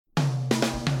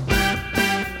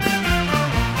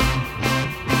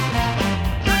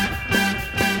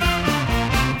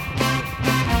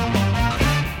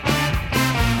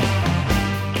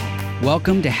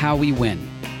welcome to How We Win.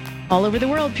 All over the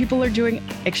world, people are doing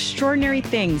extraordinary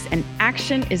things, and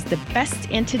action is the best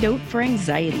antidote for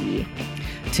anxiety.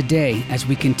 Today, as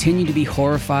we continue to be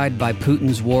horrified by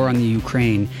Putin's war on the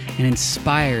Ukraine and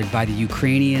inspired by the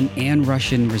Ukrainian and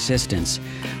Russian resistance,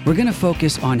 we're going to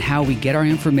focus on how we get our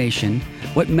information,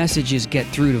 what messages get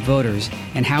through to voters,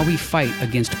 and how we fight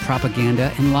against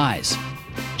propaganda and lies.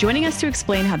 Joining us to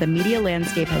explain how the media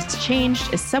landscape has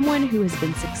changed is someone who has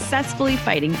been successfully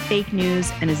fighting fake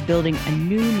news and is building a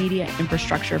new media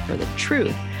infrastructure for the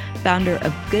truth, founder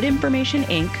of Good Information,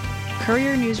 Inc.,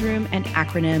 Courier Newsroom, and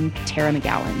acronym Tara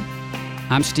McGowan.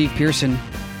 I'm Steve Pearson.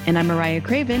 And I'm Mariah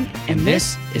Craven. And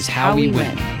this is How We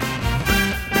Win.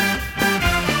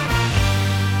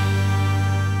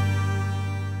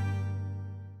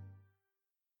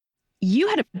 You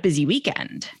had a busy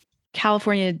weekend.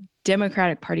 California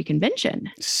Democratic Party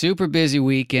convention. Super busy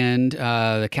weekend.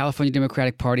 The California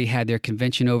Democratic Party had their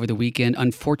convention over the weekend.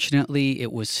 Unfortunately,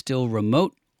 it was still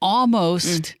remote,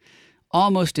 almost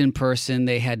in person.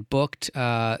 They had booked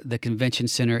the convention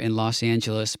center in Los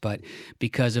Angeles, but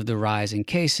because of the rise in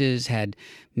cases, had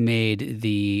made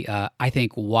the, I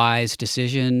think, wise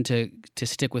decision to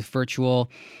stick with virtual.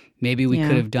 Maybe we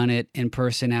could have done it in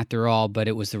person after all, but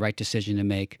it was the right decision to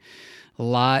make. A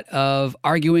lot of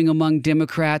arguing among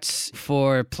Democrats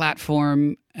for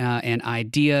platform and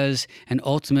ideas, and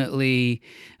ultimately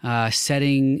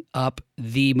setting up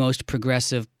the most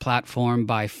progressive platform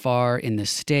by far in the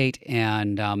state,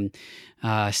 and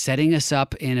setting us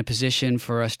up in a position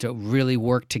for us to really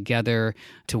work together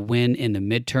to win in the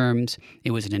midterms.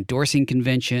 It was an endorsing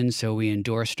convention, so we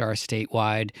endorsed our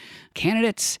statewide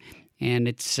candidates. And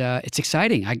it's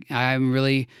exciting. I'm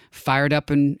really fired up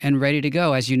and ready to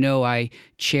go. As you know, I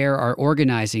chair our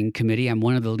organizing committee. I'm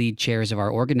one of the lead chairs of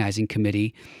our organizing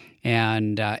committee.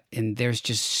 And there's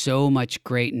just so much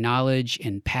great knowledge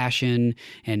and passion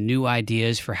and new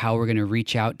ideas for how we're going to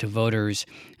reach out to voters,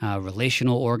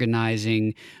 relational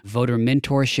organizing, voter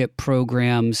mentorship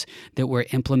programs that we're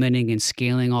implementing and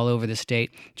scaling all over the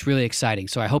state. It's really exciting.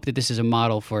 So I hope that this is a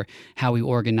model for how we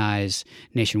organize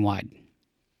nationwide.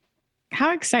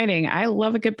 How exciting. I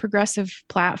love a good progressive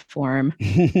platform.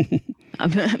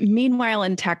 Meanwhile,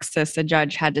 in Texas, a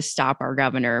judge had to stop our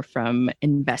governor from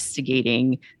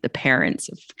investigating the parents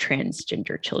of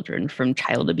transgender children from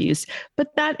child abuse.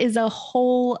 But that is a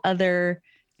whole other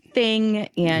thing.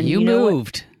 And you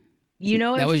moved.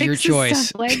 That was your choice.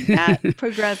 Stuff like that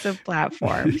progressive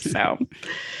platform. So,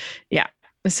 yeah,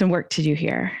 there's some work to do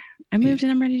here. I moved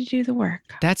and I'm ready to do the work.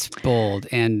 That's bold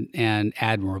and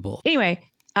admirable. Anyway.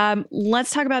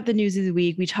 Let's talk about the news of the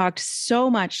week. We talked so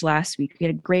much last week. We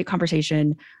had a great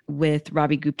conversation with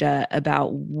Ravi Gupta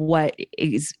about what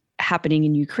is happening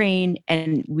in Ukraine.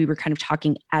 And we were kind of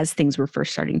talking as things were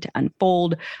first starting to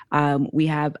unfold. We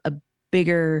have a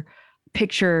bigger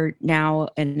picture now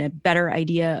and a better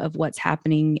idea of what's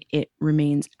happening. It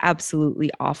remains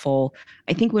absolutely awful.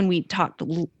 I think when we talked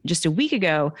just a week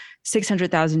ago,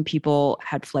 600,000 people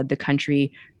had fled the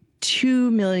country.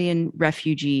 2 million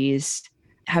refugees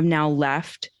have now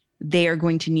left. They are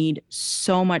going to need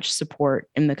so much support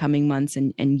in the coming months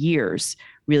and years.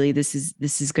 Really, this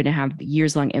is going to have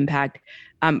years-long impact.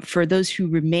 For those who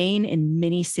remain in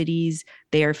many cities,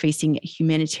 they are facing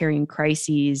humanitarian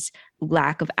crises,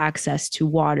 lack of access to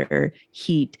water,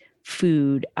 heat,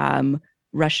 food,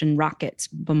 Russian rockets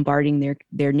bombarding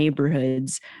their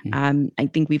neighborhoods. I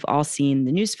think we've all seen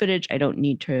the news footage. I don't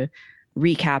need to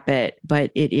recap it,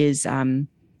 but it is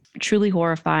truly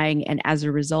horrifying. And as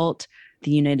a result,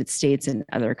 the United States and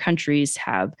other countries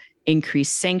have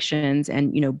increased sanctions.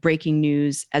 And, breaking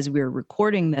news as we're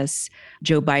recording this,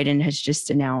 Joe Biden has just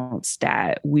announced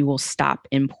that we will stop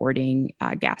importing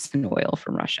gas and oil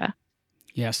from Russia.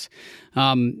 Yes.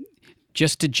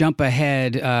 Just to jump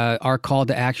ahead, our call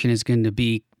to action is going to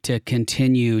be to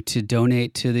continue to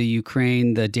donate to the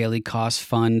Ukraine, the Daily Cost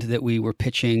Fund that we were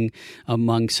pitching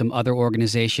among some other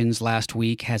organizations last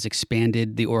week has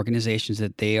expanded the organizations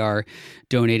that they are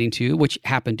donating to, which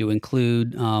happened to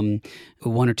include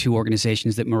one or two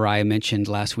organizations that Mariah mentioned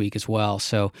last week as well.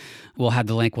 So we'll have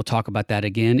the link. We'll talk about that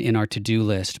again in our to-do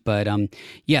list. But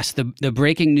yes, the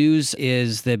breaking news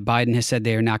is that Biden has said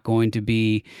they are not going to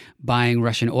be buying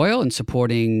Russian oil and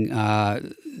supporting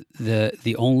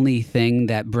the only thing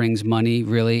that brings money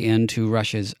really into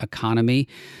Russia's economy.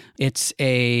 It's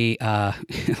a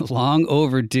long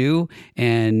overdue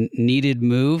and needed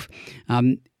move.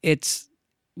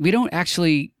 We don't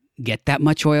actually get that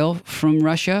much oil from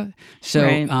Russia. So,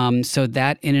 Right. so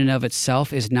that in and of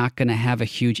itself is not going to have a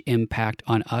huge impact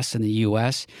on us in the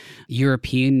U.S.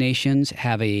 European nations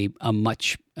have a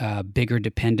much bigger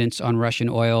dependence on Russian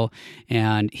oil,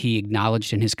 and he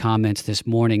acknowledged in his comments this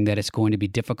morning that it's going to be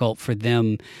difficult for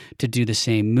them to do the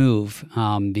same move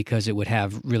because it would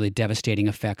have really devastating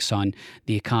effects on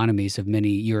the economies of many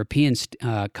European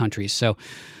countries. So,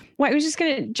 well, I was just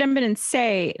going to jump in and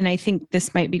say, and I think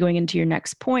this might be going into your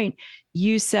next point.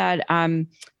 You said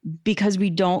because we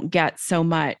don't get so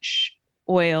much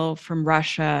oil from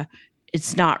Russia,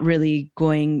 it's not really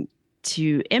going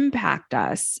to impact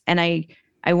us. And I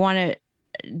want to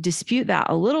dispute that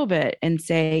a little bit and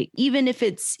say, even if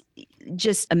it's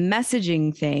just a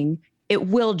messaging thing, it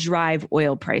will drive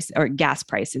oil price or gas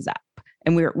prices up.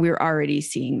 And we're already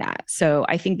seeing that. So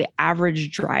I think the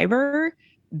average driver,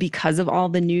 because of all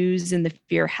the news and the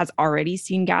fear, has already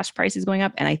seen gas prices going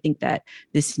up. And I think that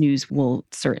this news will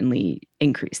certainly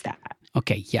increase that.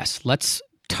 Okay, yes. Let's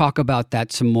talk about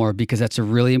that some more because that's a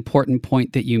really important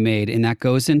point that you made. And that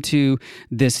goes into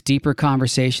this deeper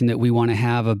conversation that we want to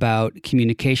have about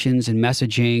communications and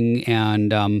messaging.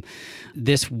 And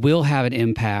this will have an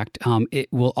impact. It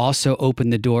will also open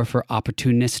the door for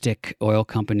opportunistic oil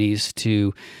companies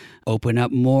to open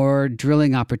up more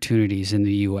drilling opportunities in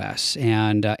the U.S.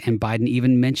 And Biden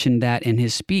even mentioned that in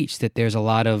his speech, that there's a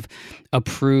lot of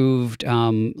approved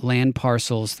land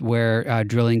parcels where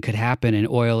drilling could happen and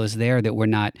oil is there that we're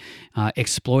not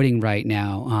exploiting right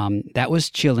now. That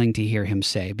was chilling to hear him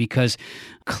say, because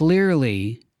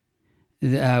clearly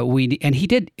and he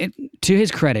did, to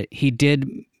his credit, he did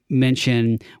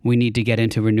mention we need to get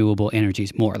into renewable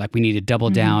energies more. Like we need to double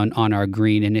down on our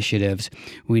green initiatives.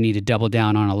 We need to double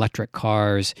down on electric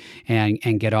cars and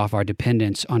get off our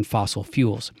dependence on fossil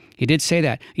fuels. He did say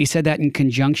that. He said that in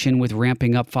conjunction with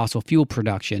ramping up fossil fuel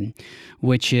production,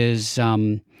 which is,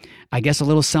 I guess, a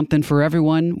little something for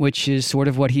everyone, which is sort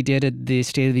of what he did at the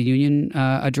State of the Union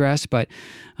address. But,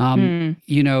 there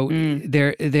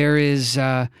is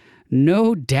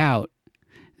no doubt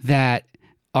that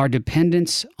our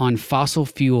dependence on fossil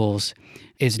fuels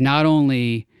is not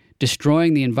only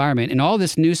destroying the environment. And all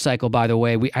this news cycle, by the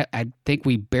way, I think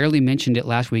we barely mentioned it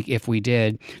last week. If we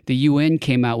did, the UN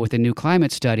came out with a new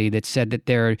climate study that said that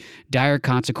there are dire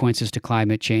consequences to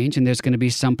climate change, and there's going to be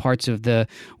some parts of the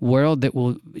world that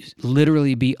will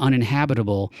literally be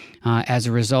uninhabitable as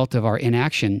a result of our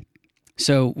inaction.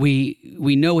 So we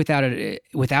know without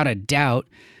a doubt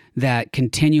that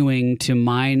continuing to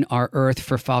mine our earth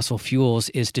for fossil fuels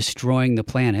is destroying the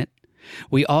planet.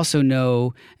 We also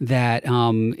know that,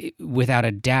 without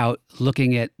a doubt,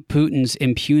 looking at Putin's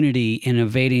impunity in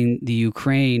invading the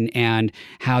Ukraine and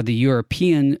how the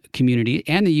European community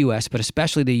and the U.S., but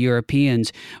especially the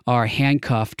Europeans, are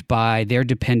handcuffed by their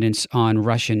dependence on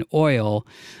Russian oil,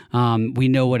 we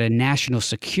know what a national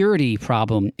security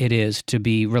problem it is to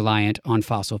be reliant on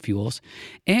fossil fuels.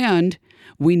 And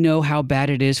we know how bad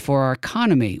it is for our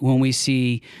economy when we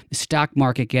see the stock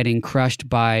market getting crushed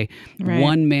by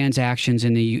one man's actions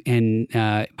in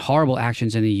horrible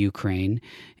actions in the Ukraine,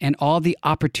 and all the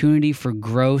opportunity for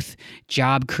growth,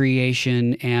 job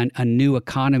creation, and a new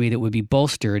economy that would be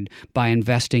bolstered by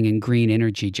investing in green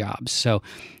energy jobs. So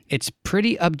it's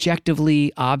pretty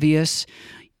objectively obvious.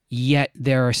 Yet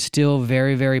there are still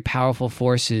very, very powerful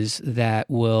forces that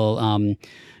will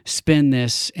spin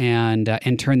this and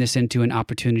turn this into an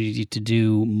opportunity to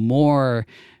do more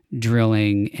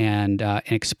drilling and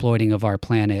exploiting of our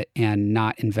planet and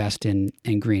not invest in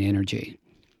green energy.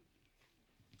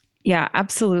 Yeah,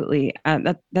 absolutely.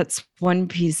 That's one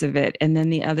piece of it. And then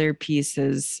the other piece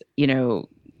is,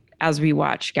 as we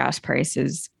watch gas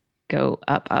prices go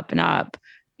up, up, and up,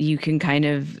 you can kind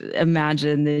of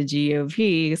imagine the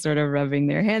GOP sort of rubbing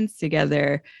their hands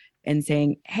together and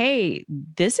saying, hey,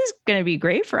 this is going to be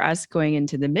great for us going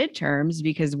into the midterms,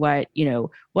 because what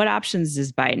options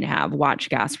does Biden have? Watch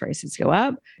gas prices go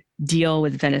up, deal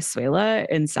with Venezuela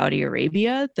and Saudi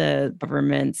Arabia, the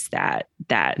governments that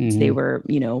they were,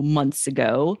 months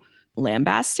ago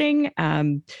lambasting.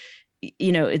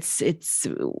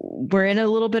 We're in a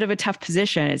little bit of a tough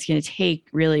position. It's going to take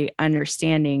really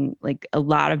understanding like a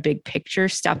lot of big picture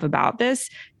stuff about this,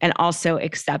 and also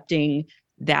accepting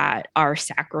that our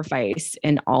sacrifice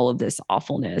in all of this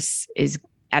awfulness is,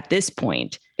 at this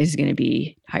point, is going to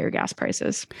be higher gas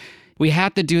prices. We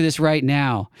have to do this right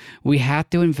now. We have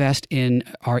to invest in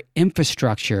our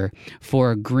infrastructure for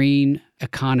a green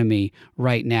economy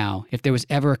right now. If there was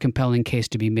ever a compelling case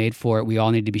to be made for it, we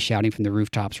all need to be shouting from the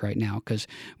rooftops right now, because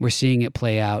we're seeing it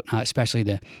play out, especially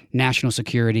the national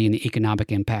security and the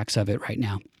economic impacts of it right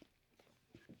now.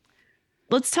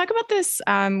 Let's talk about this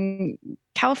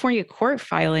California court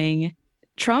filing.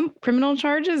 Trump criminal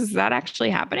charges. Is that actually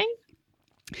happening?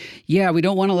 Yeah, we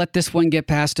don't want to let this one get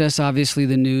past us. Obviously,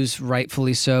 the news,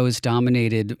 rightfully so, is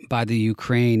dominated by the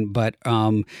Ukraine. But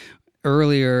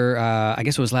earlier, I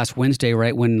guess it was last Wednesday,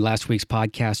 right when last week's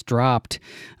podcast dropped,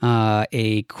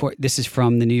 this is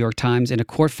from the New York Times, in a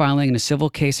court filing in a civil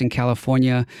case in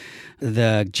California,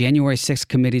 the January 6th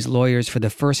committee's lawyers for the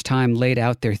first time laid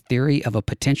out their theory of a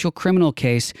potential criminal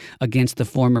case against the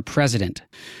former president.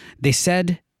 They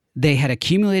said they had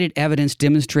accumulated evidence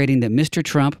demonstrating that Mr.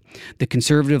 Trump, the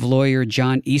conservative lawyer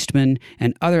John Eastman,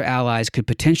 and other allies could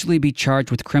potentially be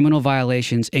charged with criminal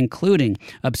violations, including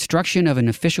obstruction of an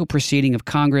official proceeding of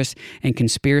Congress and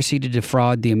conspiracy to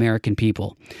defraud the American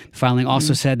people. The filing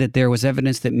also said that there was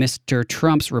evidence that Mr.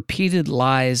 Trump's repeated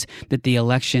lies that the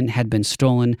election had been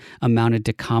stolen amounted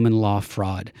to common law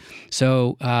fraud.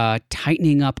 So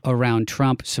tightening up around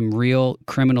Trump, some real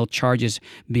criminal charges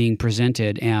being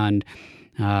presented, and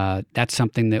that's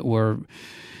something that we're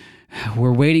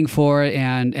waiting for,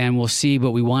 and we'll see.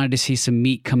 But we wanted to see some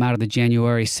meat come out of the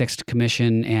January 6th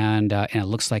commission, and it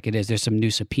looks like it is. There's some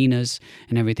new subpoenas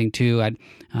and everything too.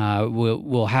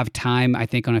 We'll have time, I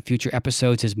think, on a future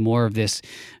episodes as more of this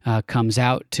comes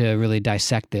out to really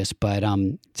dissect this. But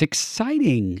it's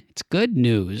exciting. It's good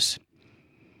news.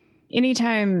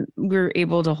 Anytime we're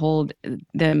able to hold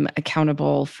them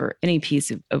accountable for any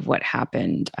piece of what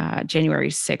happened January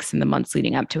 6th and the months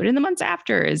leading up to it and the months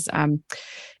after is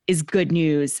good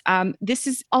news. This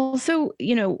is also,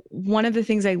 one of the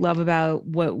things I love about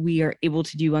what we are able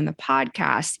to do on the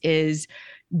podcast is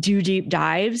do deep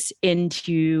dives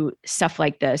into stuff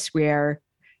like this, where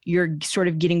you're sort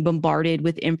of getting bombarded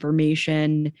with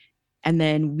information, and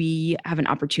then we have an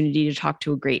opportunity to talk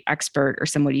to a great expert or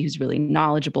somebody who's really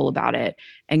knowledgeable about it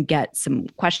and get some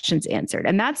questions answered.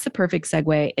 And that's the perfect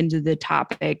segue into the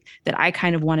topic that I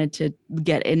kind of wanted to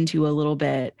get into a little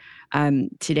bit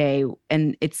today.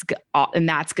 And that's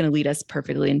going to lead us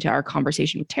perfectly into our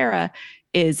conversation with Tara,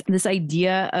 is this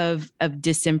idea of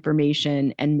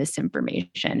disinformation and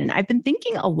misinformation. And I've been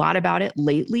thinking a lot about it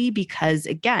lately because,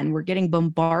 again, we're getting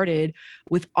bombarded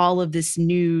with all of this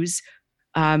news.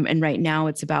 And right now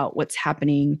it's about what's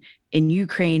happening in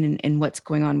Ukraine and what's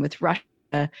going on with Russia.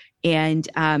 And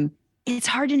it's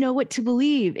hard to know what to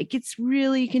believe. It gets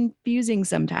really confusing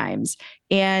sometimes.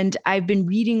 And I've been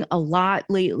reading a lot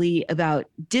lately about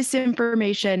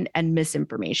disinformation and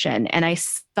misinformation. And I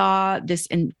saw this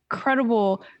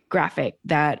incredible graphic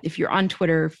that, if you're on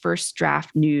Twitter, First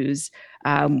Draft News,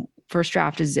 First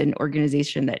Draft is an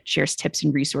organization that shares tips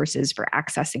and resources for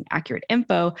accessing accurate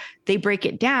info. They break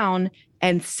it down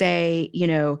and say,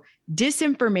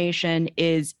 disinformation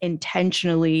is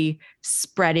intentionally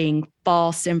spreading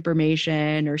false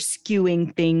information or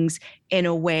skewing things in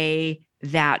a way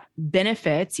that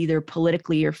benefits either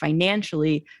politically or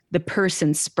financially the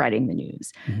person spreading the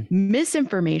news. Mm-hmm.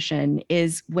 Misinformation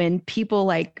is when people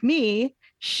like me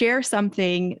share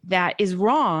something that is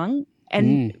wrong,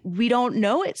 and we don't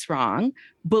know it's wrong,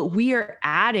 but we are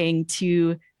adding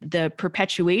to the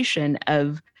perpetuation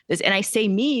of this. And I say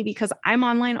me because I'm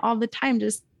online all the time,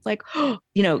 just like,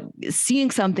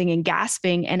 seeing something and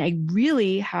gasping. And I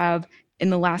really have,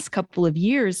 in the last couple of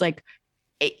years, like,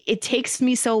 it takes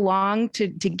me so long to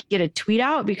get a tweet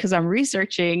out because I'm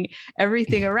researching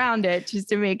everything around it just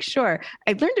to make sure.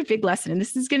 I learned a big lesson, and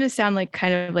this is going to sound like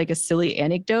kind of like a silly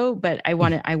anecdote, but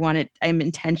I'm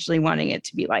intentionally wanting it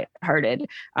to be lighthearted,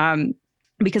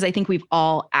 because I think we've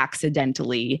all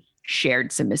accidentally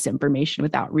shared some misinformation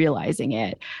without realizing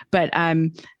it. But I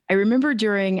remember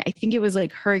during, I think it was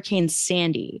like Hurricane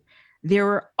Sandy, there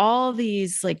were all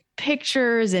these like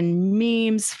pictures and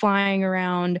memes flying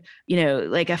around,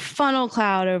 like a funnel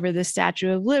cloud over the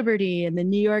Statue of Liberty, and the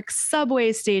New York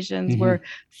subway stations were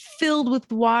filled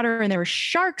with water and there were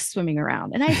sharks swimming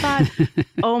around. And I thought,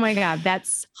 oh my God,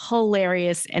 that's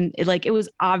hilarious. And it was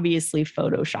obviously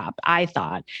Photoshop, I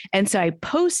thought. And so I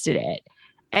posted it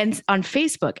and on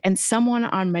Facebook, and someone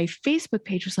on my Facebook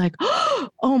page was like,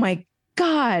 oh my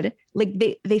God,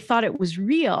 like they thought it was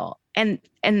real. And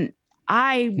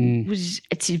I was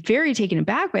very taken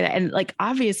aback by that. And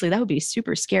obviously that would be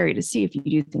super scary to see if you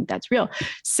do think that's real.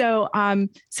 So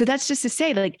that's just to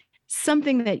say that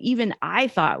something that even I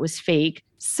thought was fake,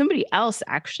 somebody else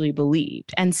actually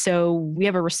believed. And so we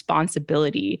have a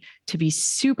responsibility to be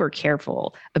super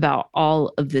careful about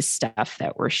all of this stuff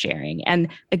that we're sharing. And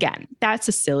again, that's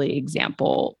a silly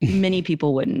example. Many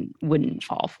people wouldn't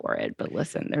fall for it. But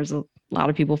listen, there's a lot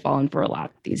of people falling for a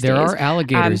lot these days. There are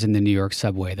alligators in the New York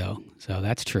subway, though. So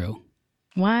that's true.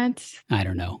 What? I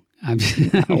don't know. I'm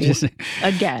No. just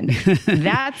Again,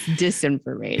 that's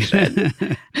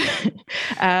disinformation.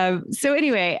 So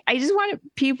anyway, I just want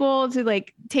people to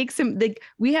like take some, like,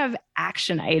 we have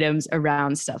action items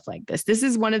around stuff like this. This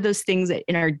is one of those things that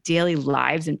in our daily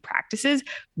lives and practices,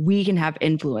 we can have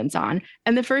influence on.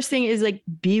 And the first thing is like,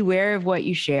 beware of what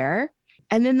you share.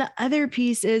 And then the other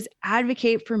piece is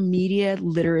advocate for media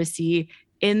literacy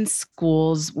in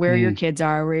schools where your kids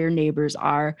are, where your neighbors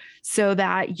are, so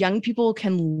that young people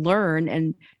can learn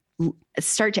and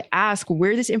start to ask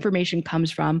where this information comes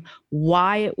from,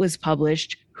 why it was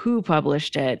published, who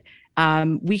published it.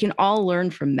 We can all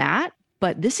learn from that.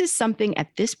 But this is something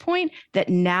at this point that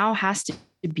now has to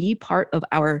be part of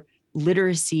our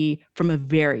literacy from a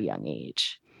very young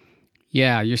age.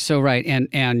 Yeah, you're so right.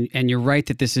 And you're right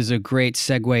that this is a great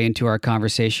segue into our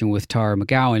conversation with Tara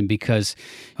McGowan, because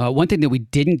one thing that we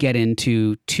didn't get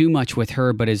into too much with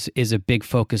her, but is a big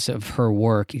focus of her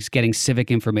work, is getting civic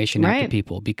information out to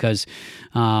people, because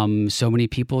so many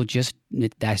people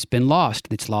that's been lost.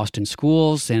 It's lost in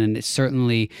schools, and it's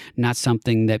certainly not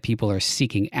something that people are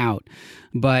seeking out.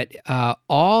 But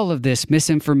all of this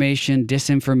misinformation,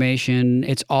 disinformation,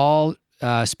 it's all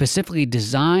specifically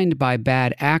designed by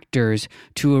bad actors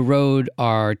to erode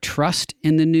our trust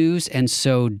in the news and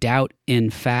sow doubt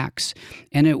in facts.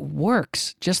 And it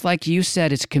works. Just like you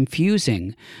said, it's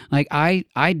confusing. Like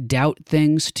I doubt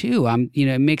things too.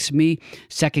 It makes me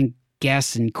second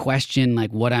guess and question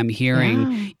like what I'm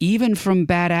hearing, even from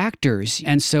bad actors.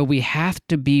 And so we have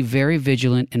to be very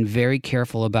vigilant and very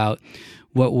careful about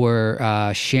what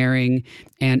we're sharing,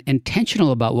 and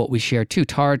intentional about what we share too.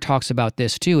 Tara talks about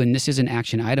this too, and this is an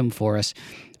action item for us.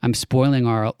 I'm spoiling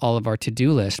all of our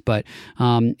to-do list, but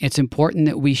it's important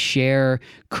that we share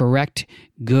correct,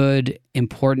 good,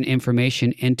 important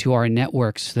information into our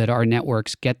networks so that our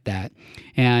networks get that.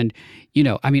 And,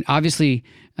 obviously,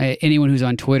 anyone who's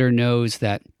on Twitter knows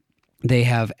that they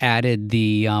have added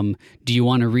the do you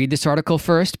want to read this article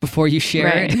first before you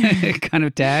share it kind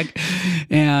of tag.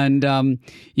 And,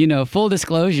 full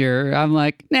disclosure, I'm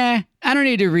like, nah, I don't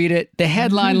need to read it. The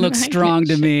headline looks strong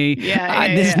to me.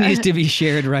 This needs to be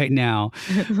shared right now.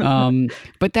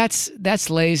 But that's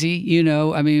lazy.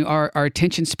 Our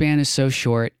attention span is so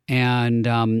short, and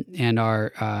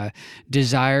our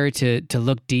desire to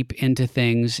look deep into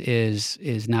things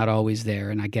is not always there.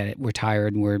 And I get it. We're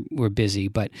tired and we're busy,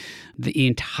 but the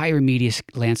entire media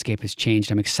landscape has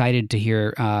changed. I'm excited to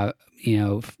hear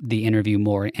the interview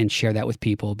more and share that with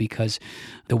people, because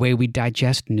the way we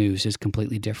digest news is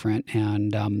completely different.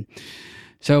 And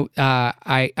so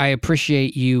I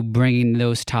appreciate you bringing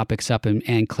those topics up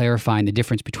and clarifying the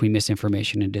difference between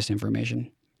misinformation and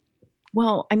disinformation.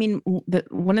 Well,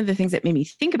 one of the things that made me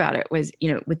think about it was,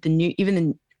 with even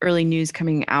the early news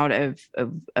coming out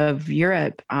of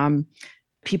Europe,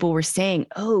 people were saying,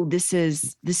 "Oh, this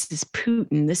is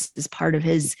Putin. This is part of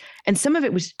his," and some of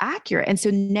it was accurate. And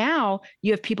so now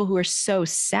you have people who are so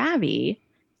savvy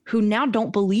who now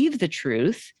don't believe the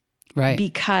truth, right?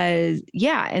 Because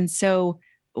and so,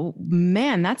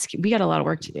 man, we got a lot of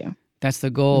work to do. That's the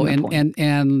goal. And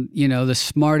the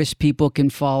smartest people can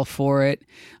fall for it.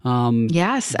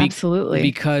 Yes, absolutely.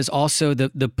 Because also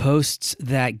the posts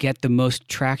that get the most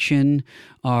traction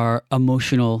are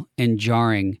emotional and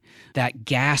jarring. That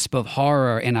gasp of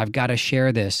horror, and I've got to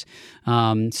share this.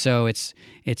 So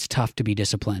it's tough to be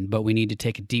disciplined, but we need to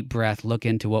take a deep breath, look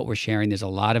into what we're sharing. There's a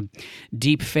lot of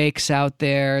deep fakes out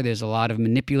there. There's a lot of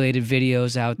manipulated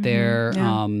videos out there.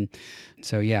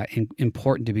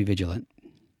 Important to be vigilant.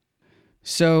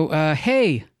 So,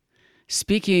 hey,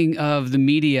 speaking of the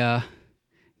media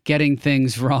getting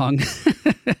things wrong,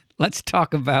 let's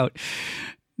talk about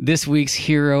this week's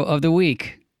Hero of the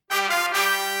Week.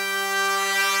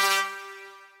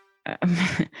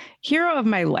 Hero of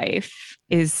my life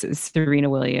is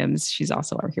Serena Williams. She's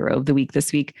also our Hero of the Week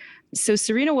this week. So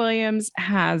Serena Williams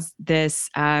has this,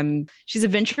 she's a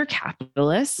venture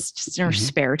capitalist just in her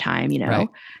spare time, Right.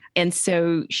 And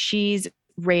so she's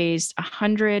raised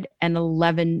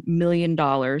 $111 million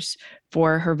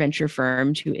for her venture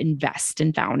firm to invest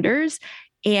in founders.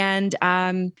 And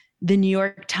the New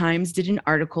York Times did an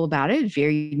article about it,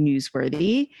 very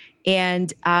newsworthy.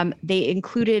 And they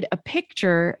included a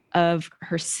picture of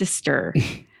her sister,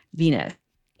 Venus.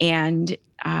 And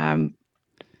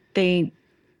they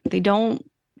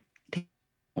don't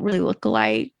really look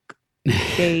alike.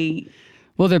 They're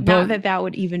both, that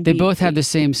would even they both have the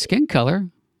same skin color.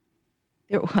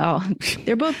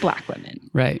 They're both Black women.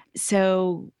 Right.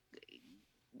 So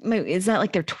it's not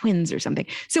like they're twins or something.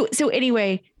 So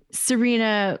anyway,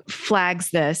 Serena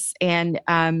flags this and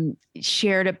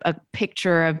shared a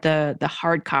picture of the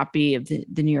hard copy of the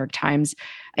New York Times.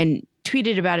 And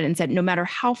tweeted about it and said, no matter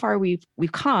how far we've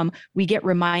come, we get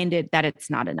reminded that it's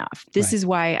not enough. This is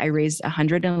why I raised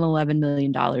 $111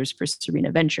 million for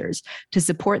Serena Ventures, to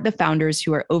support the founders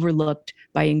who are overlooked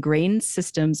by ingrained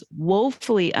systems,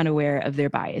 woefully unaware of their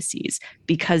biases,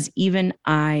 because even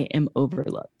I am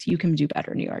overlooked. You can do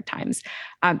better, New York Times.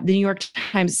 The New York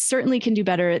Times certainly can do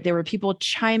better. There were people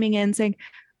chiming in saying,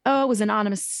 oh, it was an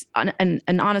honest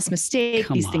mistake.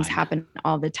 These things happen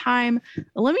all the time.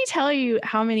 Let me tell you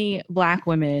how many Black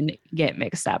women get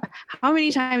mixed up. How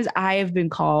many times I have been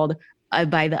called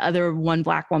by the other one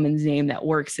Black woman's name that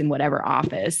works in whatever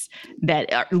office,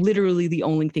 that are literally the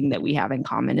only thing that we have in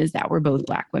common is that we're both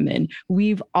Black women.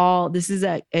 This is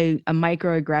a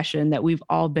microaggression that we've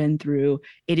all been through.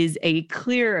 It is a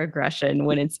clear aggression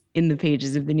when it's in the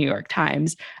pages of the New York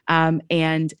Times.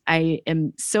 And I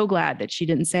am so glad that she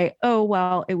didn't say, oh,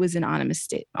 well, it was an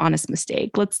honest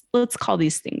mistake. Let's call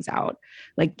these things out.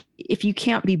 Like, if you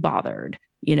can't be bothered,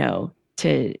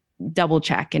 to double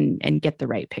check and get the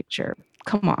right picture.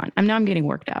 Come on. I'm getting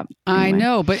worked up. Anyway. I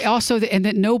know, but also, and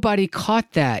that nobody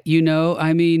caught that,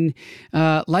 I mean,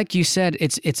 like you said,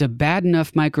 it's a bad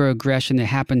enough microaggression that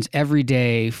happens every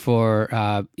day for,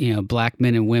 Black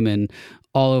men and women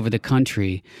all over the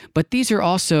country. But these are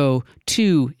also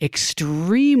two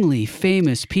extremely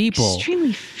famous people.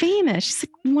 Extremely famous. She's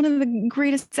like one of the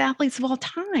greatest athletes of all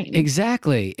time.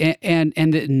 Exactly. And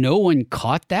that no one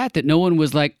caught that no one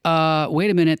was like,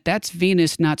 wait a minute, that's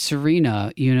Venus, not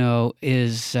Serena,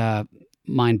 is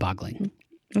mind-boggling.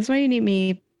 That's why you need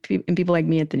me and people like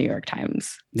me at the New York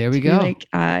Times. There we go. Like,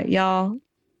 y'all,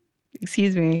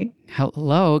 excuse me.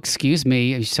 Hello, excuse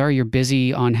me. I'm sorry you're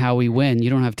busy on How We Win. You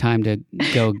don't have time to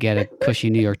go get a cushy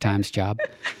New York Times job.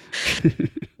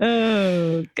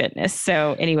 Oh, goodness.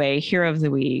 So anyway, Hero of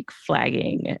the Week,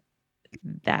 flagging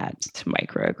that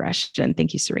microaggression.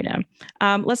 Thank you, Serena.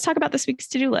 Let's talk about this week's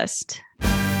to-do list.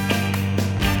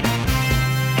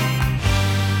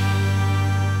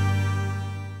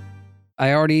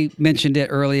 I already mentioned it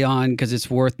early on because it's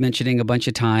worth mentioning a bunch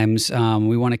of times.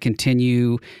 We want to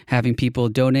continue having people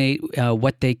donate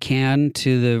what they can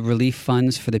to the relief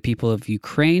funds for the people of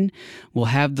Ukraine. We'll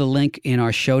have the link in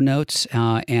our show notes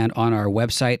and on our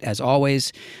website. As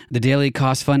always, the Daily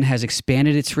Kos Fund has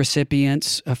expanded its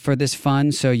recipients for this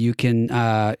fund, so you can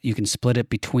split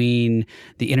it between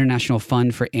the International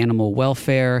Fund for Animal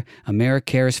Welfare,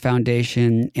 AmeriCares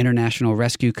Foundation, International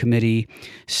Rescue Committee,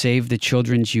 Save the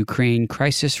Children's Ukraine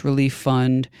Crisis Relief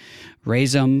Fund,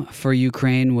 Raise 'em for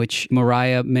Ukraine, which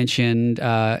Mariah mentioned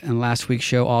in last week's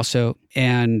show also,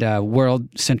 and World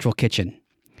Central Kitchen.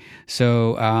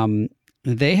 So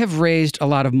they have raised a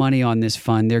lot of money on this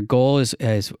fund. Their goal is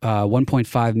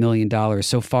 $1.5 million.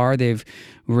 So far, they've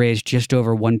raised just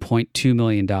over $1.2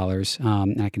 million.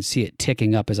 And I can see it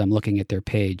ticking up as I'm looking at their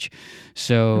page.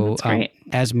 So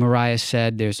as Mariah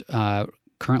said, there's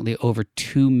currently over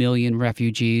 2 million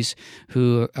refugees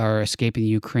who are escaping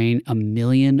Ukraine. 1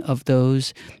 million of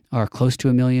those, or close to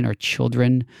 1 million, are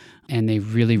children, and they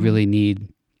really, really need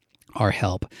our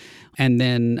help. And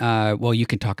then, you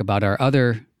can talk about our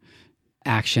other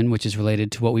action, which is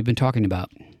related to what we've been talking about.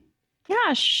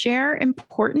 Yeah, share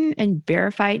important and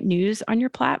verified news on your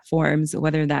platforms,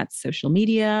 whether that's social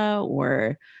media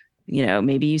or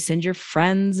maybe you send your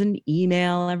friends an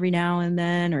email every now and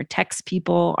then, or text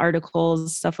people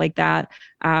articles, stuff like that.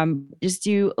 Just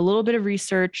do a little bit of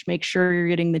research, make sure you're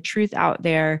getting the truth out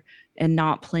there and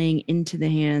not playing into the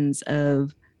hands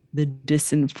of the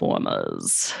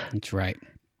disinformers. That's right.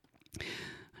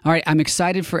 All right, I'm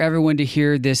excited for everyone to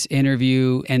hear this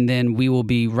interview, and then we will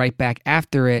be right back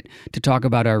after it to talk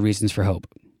about our reasons for hope.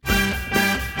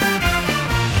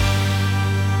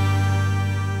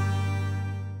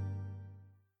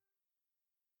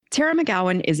 Tara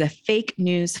McGowan is a fake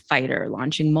news fighter,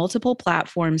 launching multiple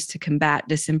platforms to combat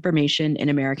disinformation in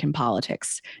American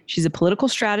politics. She's a political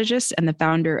strategist and the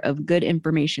founder of Good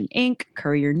Information Inc.,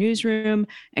 Courier Newsroom,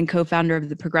 and co-founder of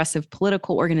the progressive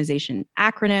political organization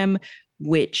Acronym,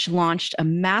 which launched a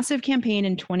massive campaign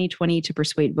in 2020 to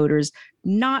persuade voters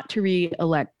not to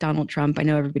re-elect Donald Trump. I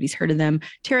know everybody's heard of them.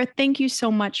 Tara, thank you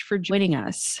so much for joining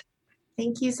us.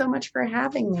 Thank you so much for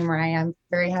having me, Mariah. I'm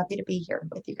very happy to be here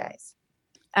with you guys.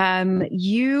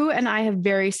 You and I have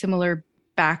very similar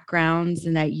backgrounds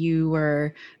in that you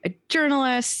were a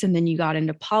journalist and then you got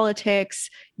into politics.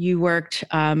 You worked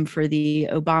for the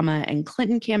Obama and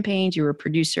Clinton campaigns. You were a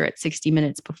producer at 60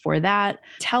 Minutes before that.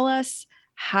 Tell us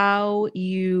how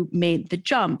you made the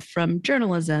jump from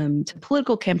journalism to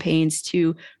political campaigns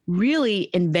to really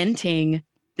inventing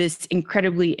this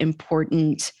incredibly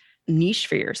important niche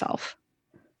for yourself.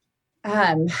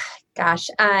 Um,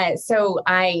 I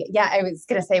was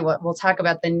going to say what we'll talk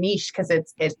about the niche because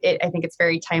I think it's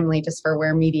very timely just for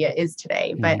where media is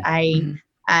today. But I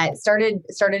Mhm.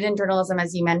 started in journalism,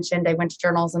 as you mentioned. I went to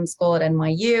journalism school at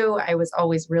NYU. I was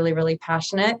always really, really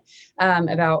passionate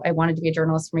about. I wanted to be a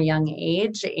journalist from a young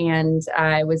age, and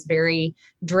I was very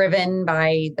driven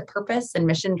by the purpose and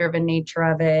mission-driven nature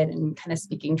of it, and kind of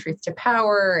speaking truth to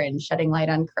power and shedding light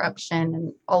on corruption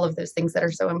and all of those things that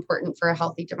are so important for a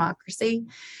healthy democracy.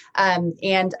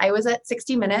 And I was at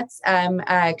 60 Minutes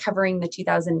covering the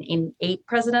 2008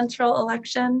 presidential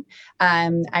election.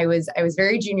 I was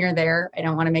very junior there. I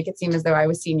don't want to make it seem as though I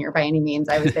was senior by any means.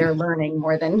 I was there learning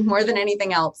more than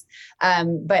anything else.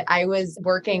 But I was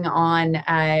working on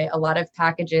a lot of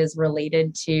packages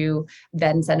related to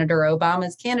then Senator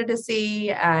Obama's candidacy,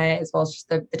 as well as just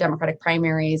the Democratic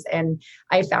primaries. And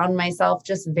I found myself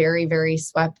just very, very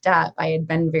swept up. I had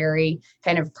been very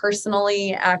kind of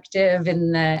personally active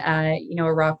in the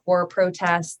Iraq War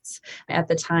protests at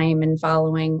the time and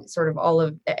following sort of all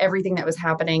of everything that was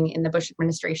happening in the Bush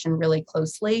administration really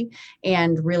closely,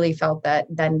 and really felt that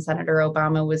then Senator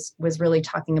Obama was really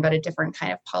talking about a different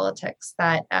kind of politics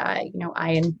that I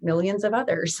and millions of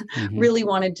others really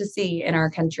wanted to see in our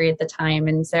country at the time.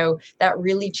 And so that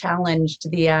really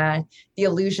challenged the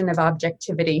illusion of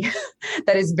objectivity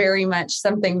that is very much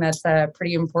something that's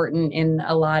pretty important in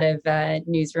a lot of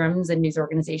newsrooms and news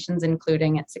organizations,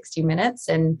 including at 60 Minutes.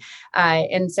 And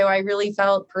so I really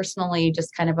felt personally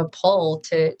just kind of a pull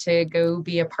to go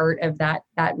be a part of that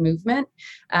movement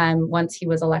once he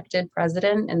was elected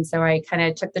president. And so I kind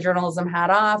of took the journalism hat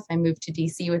off. I moved to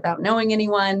DC without knowing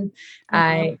anyone.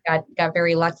 I got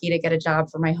very lucky to get a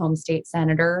job for my home state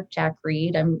senator, Jack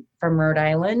Reed. I'm from Rhode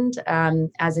Island,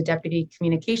 as a deputy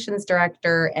communications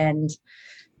director, and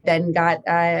then got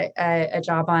a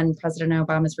job on President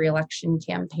Obama's reelection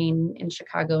campaign in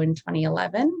Chicago in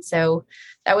 2011. So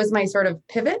that was my sort of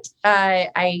pivot.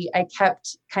 I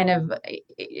kept kind of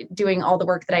doing all the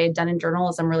work that I had done in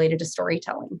journalism related to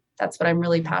storytelling. That's what I'm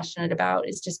really passionate about,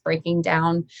 is just breaking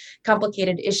down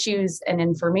complicated issues and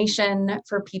information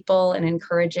for people and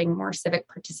encouraging more civic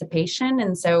participation.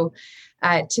 And so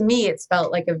to me, it's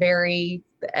felt like a very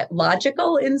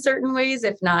logical in certain ways,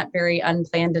 if not very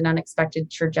unplanned and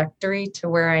unexpected trajectory to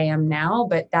where I am now.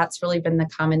 But that's really been the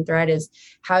common thread, is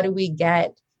how do we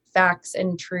get facts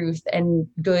and truth and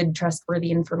good,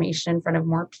 trustworthy information in front of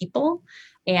more people?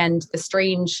 And the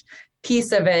strange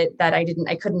piece of it that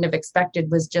I couldn't have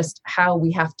expected was just how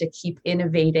we have to keep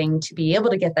innovating to be able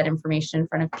to get that information in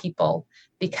front of people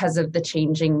because of the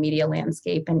changing media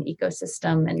landscape and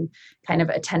ecosystem and kind of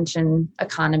attention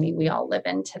economy we all live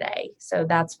in today. So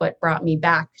that's what brought me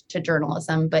back to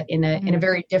journalism, but in a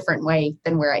very different way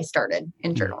than where I started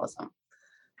in journalism.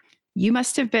 You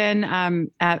must have been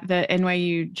at the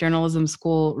NYU Journalism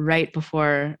School right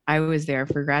before I was there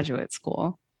for graduate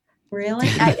school. Really?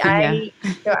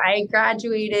 I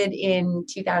graduated in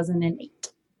 2008.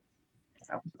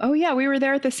 So. Oh yeah, we were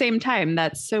there at the same time.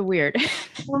 That's so weird.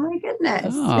 Oh my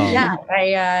goodness! Oh. Yeah,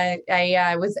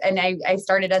 I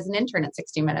started as an intern at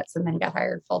 60 Minutes and then got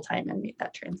hired full time and made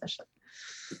that transition.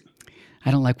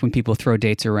 I don't like when people throw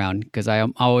dates around because I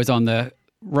am always on the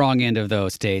wrong end of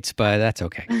those dates, but that's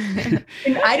okay.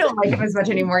 I don't like them as much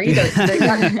anymore either. They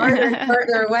got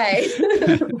farther away.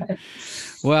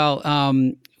 Well,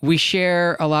 we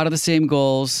share a lot of the same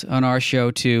goals on our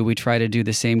show, too. We try to do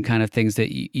the same kind of things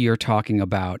that you're talking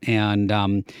about. And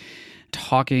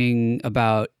talking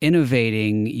about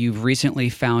innovating, you've recently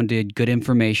founded Good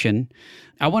Information.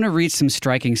 I want to read some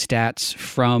striking stats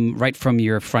right from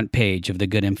your front page of the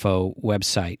Good Info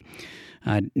website.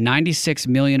 96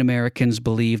 million Americans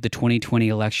believe the 2020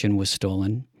 election was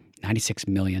stolen. 96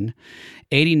 million.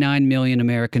 89 million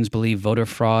Americans believe voter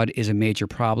fraud is a major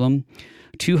problem.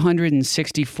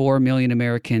 264 million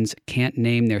Americans can't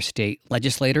name their state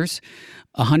legislators.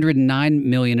 109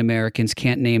 million Americans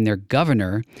can't name their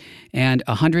governor. And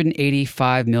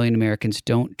 185 million Americans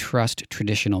don't trust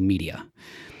traditional media.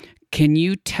 Can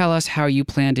you tell us how you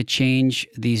plan to change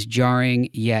these jarring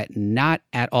yet not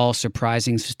at all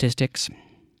surprising statistics?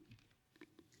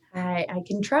 I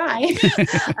can try.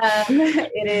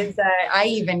 It is. I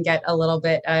even get a little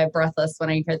bit breathless when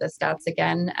I hear the stats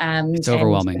again. It's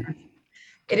overwhelming.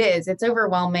 It is. It's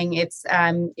overwhelming. It's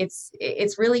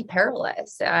really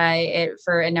perilous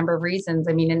for a number of reasons.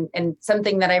 I mean, and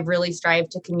something that I've really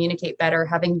strived to communicate better,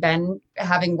 having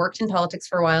worked in politics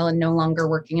for a while and no longer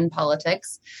working in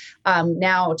politics,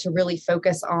 now to really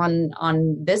focus on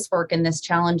this work and this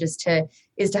challenge is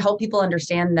is to help people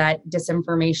understand that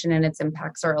disinformation and its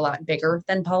impacts are a lot bigger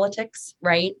than politics,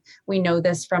 right? We know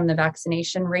this from the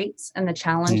vaccination rates and the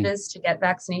challenges to get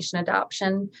vaccination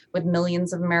adoption with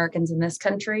millions of Americans in this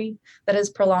country that has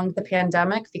prolonged the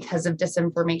pandemic because of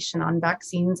disinformation on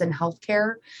vaccines and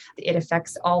healthcare. It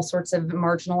affects all sorts of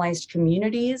marginalized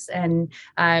communities, and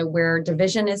where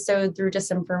division is sowed through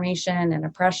disinformation and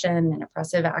oppression and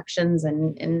oppressive actions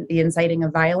and the inciting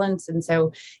of violence. And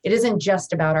so it isn't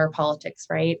just about our politics,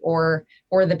 right? Or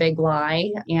the big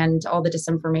lie and all the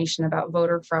disinformation about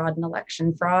voter fraud and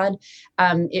election fraud.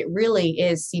 It really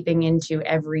is seeping into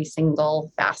every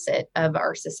single facet of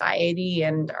our society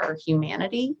and our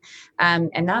humanity.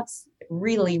 And that's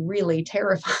really, really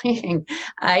terrifying.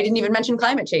 I didn't even mention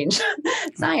climate change,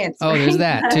 science. Oh, right? There's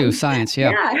that too, science,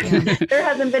 yeah. There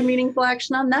hasn't been meaningful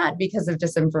action on that because of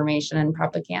disinformation and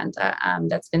propaganda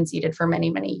that's been seeded for many,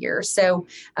 many years. So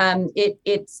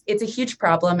it's a huge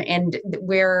problem. And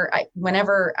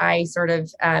whenever I sort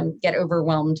of get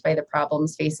overwhelmed by the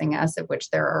problems facing us, of which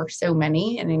there are so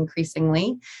many and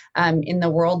increasingly in the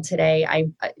world today,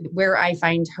 where I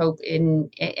find hope in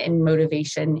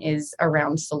motivation is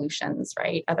around solutions.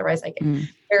 Right? Otherwise, I get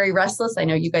very restless. I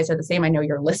know you guys are the same. I know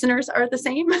your listeners are the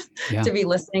same to be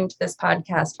listening to this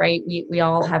podcast, right? We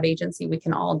all have agency. We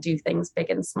can all do things big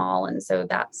and small. And so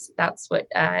that's what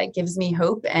gives me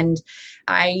hope. And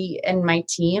I and my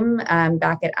team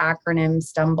back at Acronym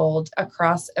stumbled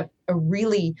across a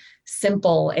really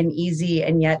simple and easy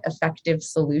and yet effective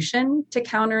solution to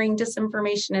countering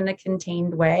disinformation in a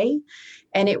contained way.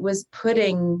 And it was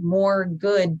putting more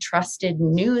good, trusted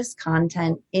news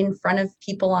content in front of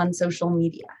people on social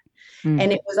media.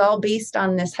 And it was all based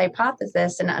on this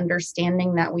hypothesis and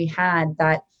understanding that we had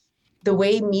that the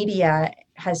way media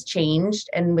has changed,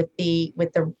 and with the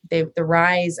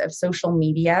rise of social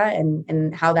media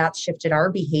and how that's shifted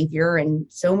our behavior and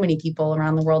so many people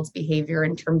around the world's behavior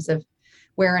in terms of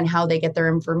where and how they get their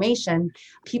information,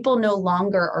 people no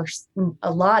longer are,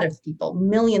 a lot of people,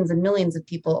 millions and millions of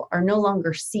people are no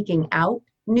longer seeking out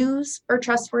news or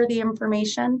trustworthy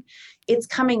information. It's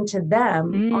coming to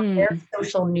them on their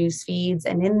social news feeds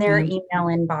and in their email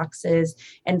inboxes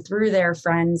and through their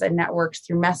friends and networks,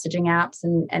 through messaging apps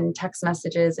and text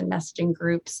messages and messaging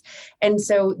groups. And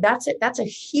so that's a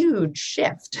huge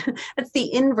shift. That's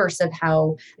the inverse of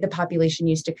how the population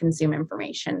used to consume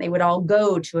information. They would all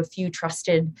go to a few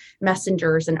trusted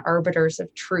messengers and arbiters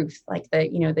of truth, like the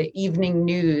evening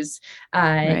news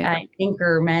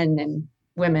anchor men and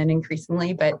women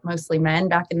increasingly, but mostly men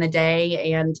back in the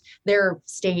day, and their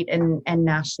state and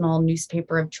national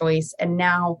newspaper of choice. And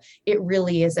now it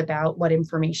really is about what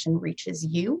information reaches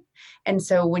you. And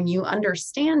so when you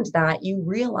understand that, you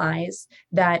realize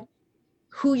that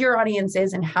who your audience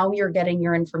is and how you're getting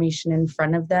your information in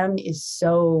front of them is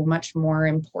so much more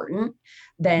important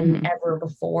than ever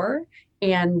before.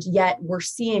 And yet we're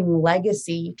seeing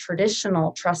legacy,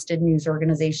 traditional trusted news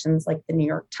organizations like the New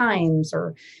York Times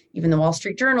or even the Wall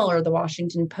Street Journal or the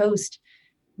Washington Post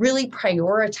really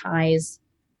prioritize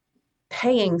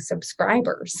paying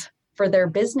subscribers for their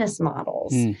business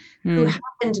models who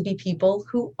happen to be people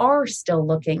who are still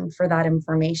looking for that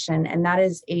information. And that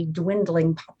is a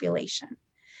dwindling population.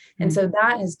 And so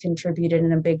that has contributed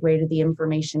in a big way to the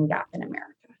information gap in America.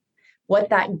 What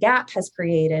that gap has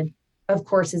created, of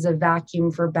course, is a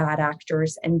vacuum for bad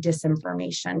actors and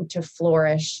disinformation to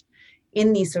flourish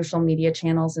in these social media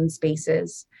channels and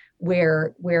spaces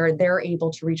where they're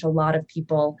able to reach a lot of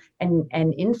people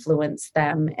and influence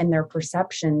them and their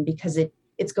perception, because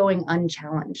it's going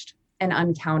unchallenged and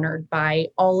uncountered by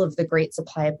all of the great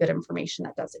supply of good information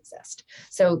that does exist.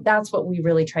 So that's what we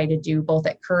really try to do, both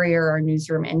at Courier, our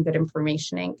newsroom, and Good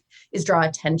Information Inc., is draw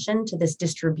attention to this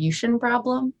distribution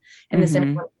problem and this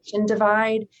information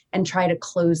divide and try to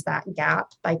close that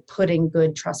gap by putting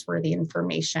good, trustworthy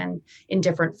information in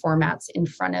different formats in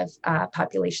front of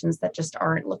populations that just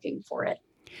aren't looking for it.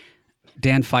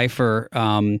 Dan Pfeiffer,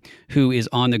 who is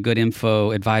on the Good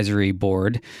Info Advisory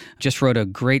Board, just wrote a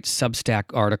great Substack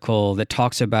article that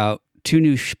talks about two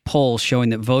new polls showing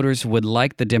that voters would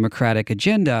like the Democratic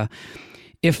agenda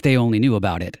if they only knew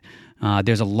about it.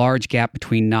 There's a large gap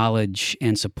between knowledge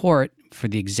and support for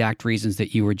the exact reasons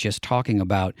that you were just talking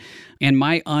about. And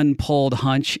my unpolled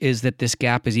hunch is that this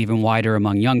gap is even wider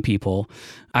among young people.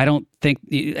 I don't think,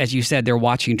 as you said, they're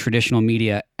watching traditional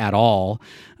media at all.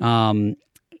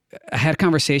 I had a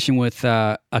conversation with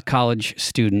a college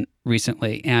student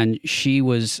recently, and she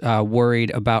was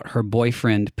worried about her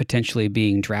boyfriend potentially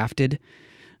being drafted.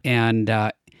 And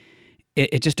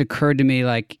it just occurred to me,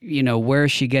 like, where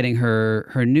is she getting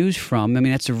her news from? I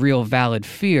mean, that's a real valid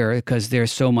fear because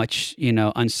there's so much,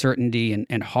 uncertainty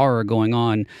and horror going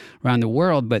on around the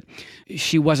world. But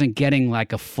she wasn't getting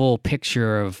like a full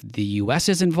picture of the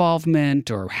U.S.'s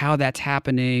involvement or how that's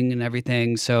happening and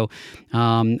everything. So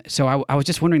I was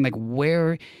just wondering, like,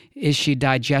 where is she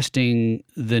digesting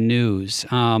the news?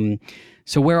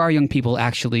 So where are young people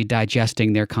actually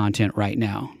digesting their content right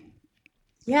now?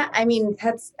 Yeah, I mean,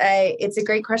 it's a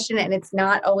great question, and it's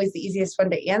not always the easiest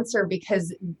one to answer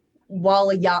because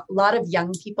while a lot of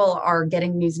young people are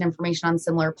getting news and information on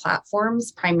similar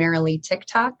platforms, primarily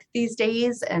TikTok these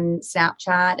days and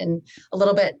Snapchat, and a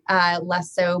little bit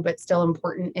less so, but still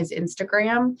important, is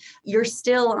Instagram. You're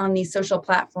still on these social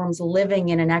platforms living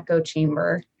in an echo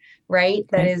chamber, right?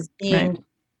 That is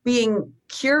being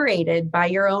curated by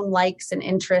your own likes and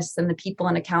interests and the people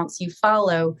and accounts you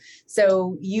follow.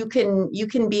 So you can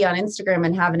be on Instagram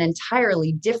and have an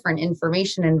entirely different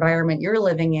information environment you're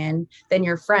living in than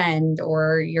your friend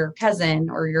or your cousin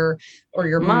or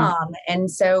your mom. And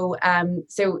so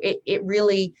it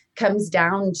really comes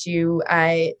down to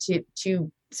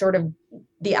sort of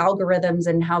the algorithms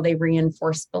and how they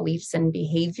reinforce beliefs and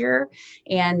behavior.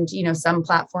 And, some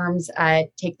platforms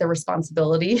take the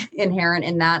responsibility inherent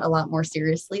in that a lot more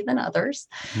seriously than others.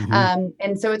 Mm-hmm.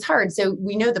 And so it's hard. So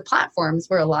we know the platforms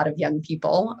where a lot of young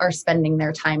people are spending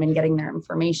their time and getting their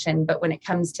information. But when it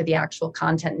comes to the actual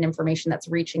content and information that's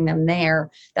reaching them there,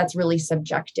 that's really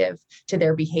subjective to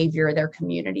their behavior, their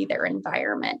community, their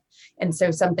environment. And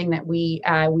so something that we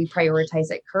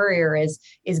prioritize at Courier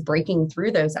is breaking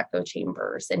through those echo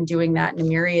chambers and doing that in a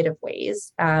myriad of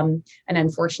ways. An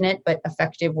unfortunate but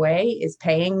effective way is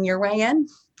paying your way in.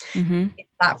 Mm-hmm.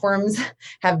 Platforms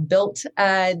have built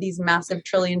these massive $1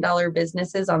 trillion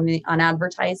businesses on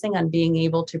advertising, on being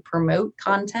able to promote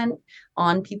content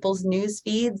on people's news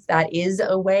feeds. That is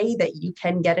a way that you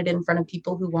can get it in front of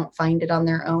people who won't find it on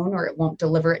their own, or it won't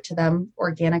deliver it to them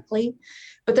organically.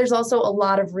 But there's also a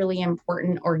lot of really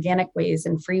important organic ways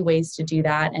and free ways to do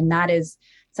that. And that is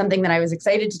something that I was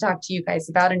excited to talk to you guys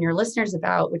about and your listeners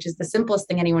about, which is the simplest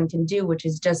thing anyone can do, which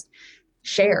is just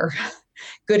share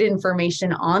good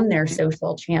information on their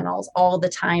social channels all the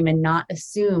time and not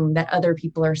assume that other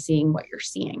people are seeing what you're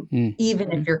seeing,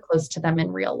 even if you're close to them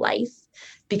in real life,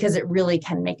 because it really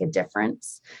can make a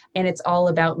difference. And it's all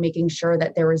about making sure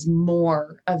that there is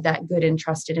more of that good and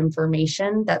trusted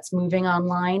information that's moving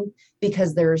online,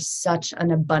 because there's such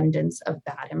an abundance of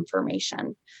bad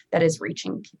information that is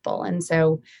reaching people. And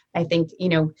so I think,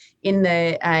 in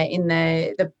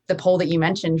the poll that you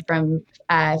mentioned from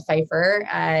Pfeiffer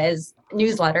as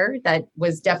newsletter that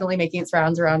was definitely making its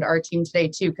rounds around our team today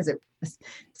too, because it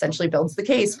essentially builds the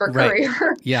case for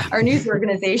Courier, our news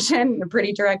organization, in a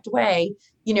pretty direct way.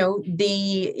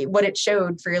 What it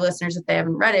showed for your listeners, if they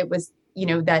haven't read it, was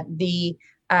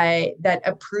that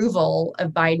approval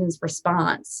of Biden's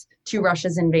response to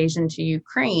Russia's invasion to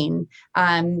Ukraine,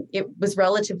 it was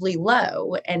relatively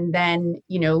low. And then,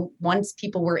 once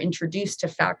people were introduced to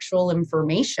factual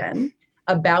information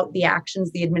about the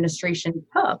actions the administration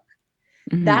took,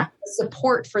 that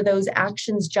support for those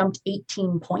actions jumped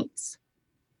 18 points.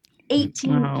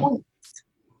 18 points.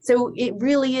 So it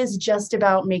really is just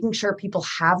about making sure people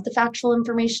have the factual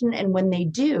information. And when they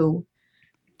do,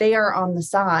 they are on the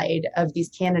side of these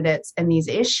candidates and these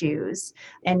issues,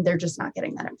 and they're just not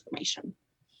getting that information.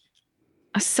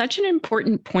 Such an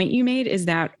important point you made is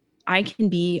that I can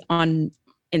be on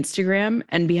Instagram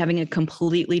and be having a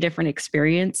completely different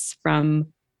experience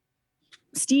from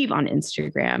Steve on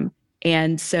Instagram.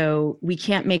 And so we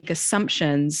can't make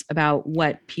assumptions about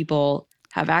what people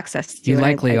have access to. You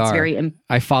likely are.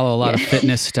 I follow a lot of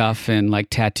fitness stuff and like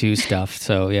tattoo stuff.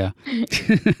 So yeah.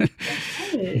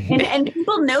 And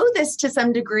people know this to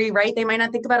some degree, right? They might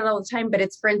not think about it all the time, but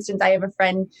it's, for instance, I have a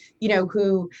friend,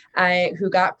 who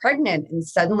got pregnant and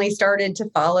suddenly started to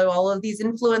follow all of these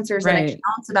influencers and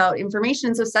accounts about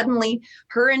information. So suddenly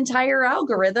her entire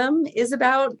algorithm is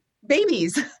about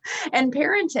babies and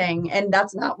parenting. And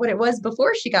that's not what it was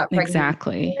before she got pregnant.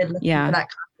 Exactly. Yeah.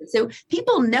 So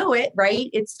people know it, right?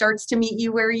 It starts to meet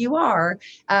you where you are.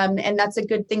 And that's a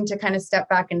good thing to kind of step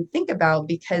back and think about,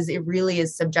 because it really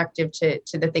is subjective to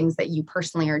the things that you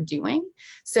personally are doing.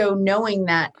 So knowing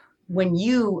that when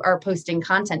you are posting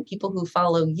content, people who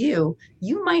follow you,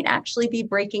 you might actually be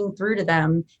breaking through to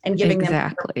them and giving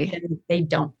them information they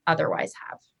don't otherwise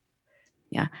have.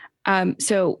 Yeah.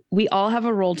 So we all have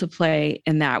a role to play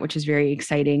in that, which is very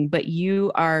exciting, but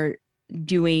you are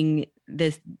doing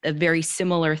a very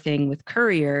similar thing with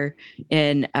Courier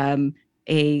in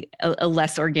a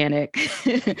less organic,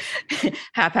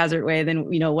 haphazard way than,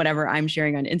 whatever I'm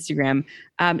sharing on Instagram.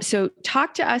 So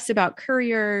talk to us about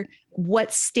Courier,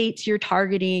 what states you're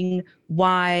targeting,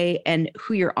 why, and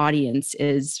who your audience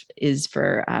is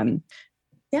for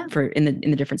in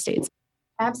the different states.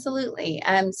 Absolutely.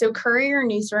 So Courier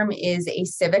Newsroom is a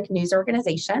civic news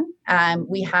organization.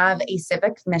 We have a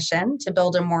civic mission to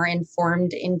build a more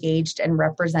informed, engaged, and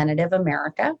representative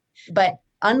America. But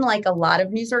unlike a lot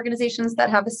of news organizations that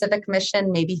have a civic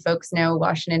mission, maybe folks know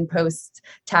Washington Post's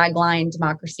tagline,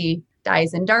 democracy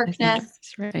dies in darkness.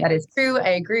 Right. That is true. I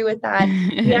agree with that.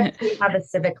 We actually have a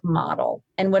civic model.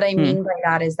 And what I mean by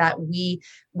that is that we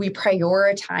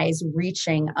prioritize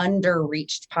reaching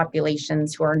underreached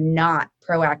populations who are not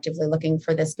proactively looking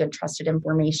for this good, trusted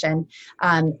information.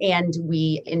 And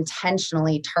we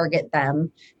intentionally target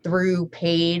them through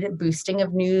paid boosting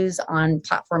of news on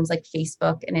platforms like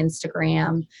Facebook and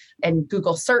Instagram and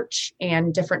Google search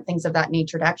and different things of that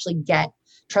nature to actually get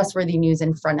trustworthy news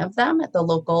in front of them at the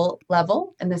local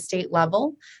level and the state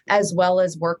level, as well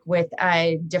as work with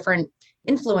different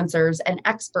influencers and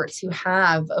experts who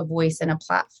have a voice and a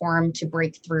platform to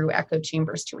break through echo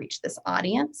chambers to reach this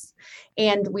audience.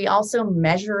 And we also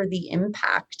measure the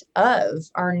impact of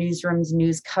our newsroom's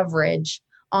news coverage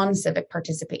on civic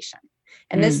participation.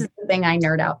 And this is the thing I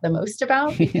nerd out the most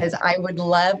about, because I would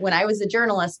love, when I was a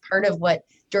journalist, part of what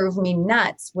drove me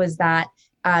nuts was that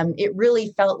it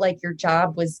really felt like your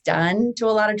job was done to a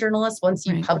lot of journalists once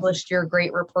you published your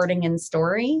great reporting and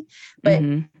story. But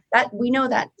that we know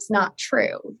that's not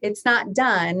true. It's not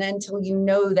done until you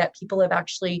know that people have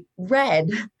actually read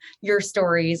your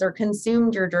stories or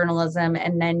consumed your journalism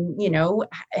and then,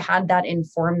 had that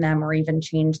inform them or even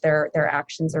change their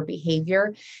actions or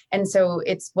behavior. And so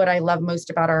it's what I love most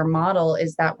about our model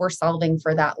is that we're solving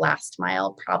for that last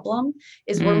mile problem,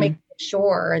 is we're making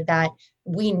sure that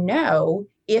we know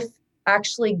if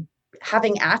actually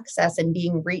having access and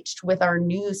being reached with our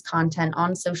news content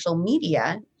on social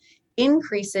media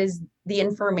increases the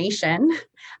information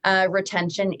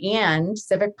retention and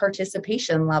civic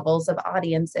participation levels of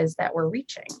audiences that we're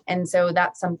reaching. And so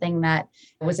that's something that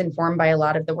was informed by a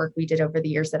lot of the work we did over the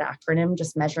years at Acronym,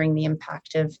 just measuring the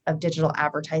impact of digital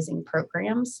advertising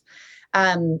programs.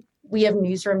 We have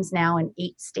newsrooms now in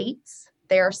 8 states.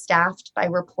 They are staffed by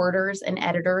reporters and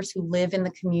editors who live in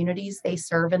the communities they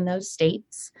serve in those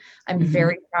states. I'm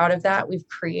very proud of that. We've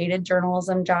created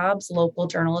journalism jobs, local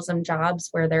journalism jobs,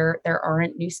 where there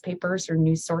aren't newspapers or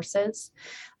news sources.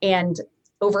 And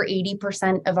over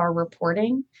 80% of our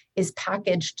reporting is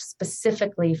packaged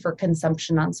specifically for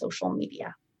consumption on social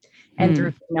media and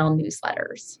through email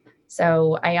newsletters.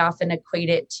 So I often equate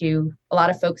it to, a lot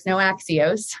of folks know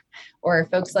Axios, or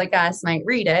folks like us might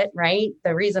read it, right?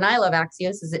 The reason I love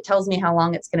Axios is it tells me how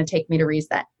long it's going to take me to read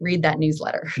that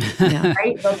newsletter,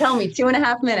 right? They'll tell me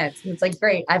 2.5 minutes. And it's like,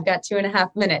 great, I've got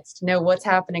 2.5 minutes to know what's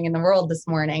happening in the world this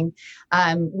morning.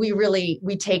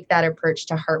 We take that approach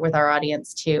to heart with our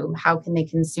audience too. How can they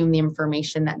consume the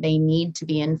information that they need to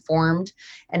be informed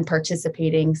and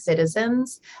participating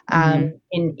citizens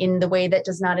in the way that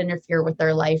does not interfere with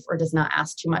their life or does not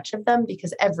ask too much of them,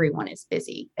 because everyone is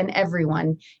busy and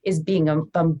everyone is being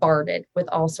bombarded with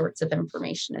all sorts of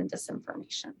information and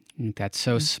disinformation. That's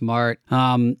so smart.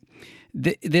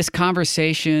 This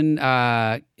conversation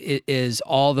is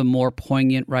all the more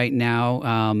poignant right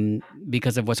now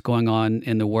because of what's going on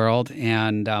in the world.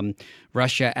 And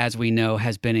Russia, as we know,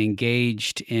 has been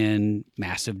engaged in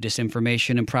massive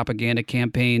disinformation and propaganda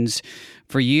campaigns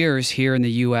for years here in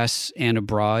the U.S. and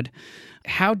abroad.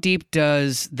 How deep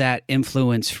does that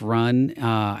influence run,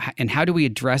 and how do we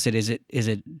address it? Is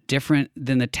it different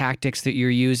than the tactics that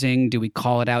you're using? Do we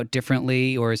call it out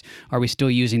differently, or are we still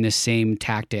using the same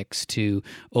tactics to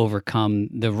overcome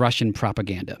the Russian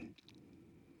propaganda?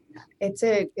 It's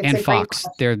a Fox,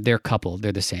 they're coupled.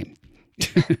 They're the same.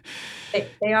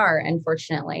 They are,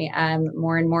 unfortunately,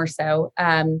 more and more so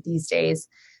these days.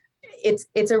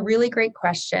 It's a really great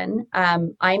question.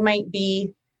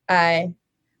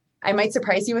 I might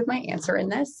surprise you with my answer in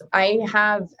this. I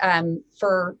have,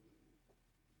 for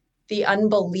the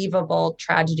unbelievable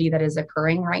tragedy that is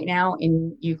occurring right now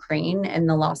in Ukraine and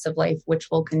the loss of life, which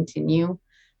will continue,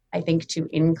 I think, to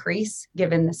increase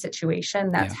given the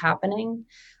situation that's happening.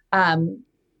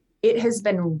 It has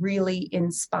been really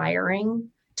inspiring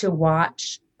to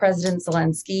watch President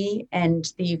Zelensky and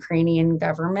the Ukrainian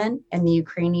government and the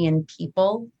Ukrainian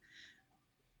people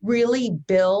really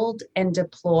build and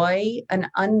deploy an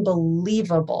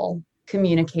unbelievable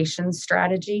communication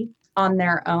strategy on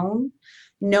their own,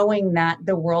 knowing that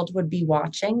the world would be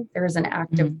watching. There is an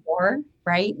active war,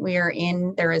 right?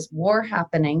 There is war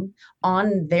happening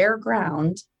on their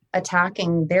ground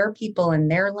attacking their people and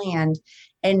their land.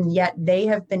 And yet they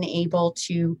have been able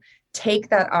to take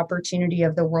that opportunity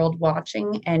of the world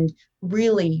watching and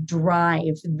really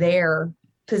drive their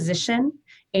position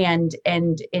and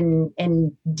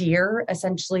endear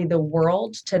essentially the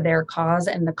world to their cause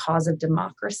and the cause of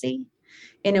democracy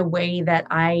in a way that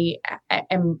I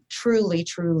am truly,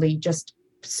 truly just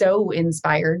so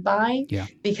inspired by,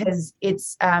 because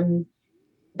it's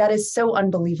that is so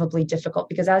unbelievably difficult,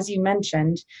 because as you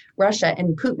mentioned, Russia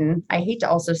and Putin, I hate to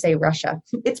also say Russia,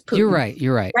 it's Putin.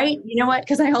 You're right. Right? You know what?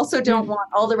 Because I also don't want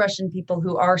all the Russian people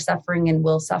who are suffering and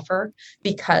will suffer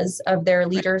because of their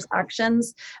leaders'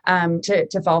 actions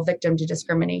to fall victim to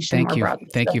discrimination. Thank you.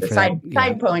 Thank you for that.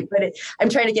 Side point, but I'm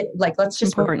trying to get, like, let's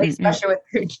just replace Russia with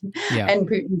Putin and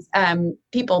Putin's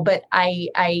people. But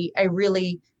I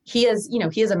really, he is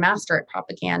a master at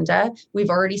propaganda.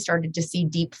 We've already started to see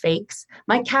deep fakes.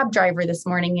 My cab driver this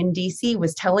morning in DC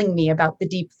was telling me about the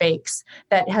deep fakes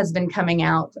that has been coming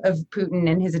out of Putin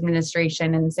and his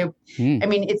administration. And so, I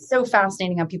mean, it's so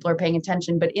fascinating how people are paying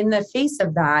attention, but in the face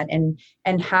of that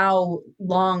and how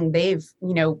long they've,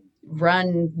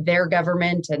 run their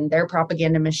government and their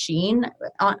propaganda machine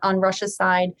on Russia's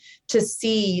side, to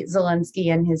see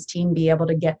Zelensky and his team be able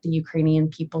to get the Ukrainian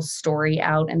people's story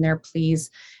out and their pleas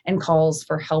and calls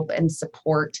for help and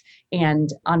support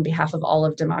and on behalf of all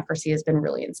of democracy has been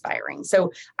really inspiring.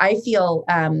 So I feel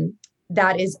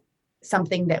that is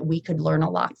something that we could learn a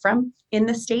lot from in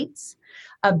the States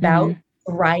about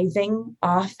thriving,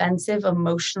 offensive,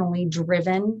 emotionally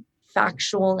driven,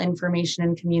 factual information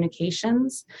and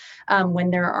communications when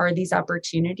there are these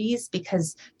opportunities,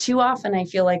 because too often I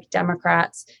feel like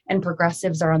Democrats and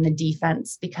progressives are on the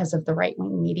defense because of the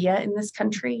right-wing media in this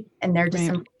country and their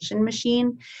disinformation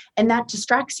machine. And that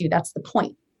distracts you. That's the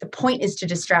point. The point is to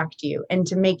distract you and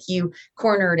to make you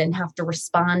cornered and have to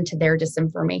respond to their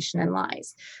disinformation and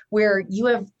lies, where you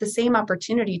have the same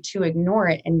opportunity to ignore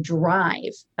it and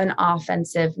drive an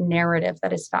offensive narrative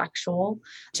that is factual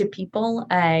to people,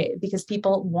 because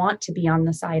people want to be on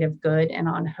the side of good and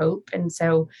on hope. And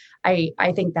so I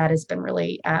think that has been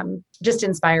really just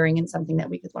inspiring and something that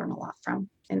we could learn a lot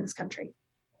from in this country.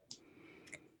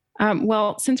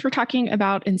 Well, since we're talking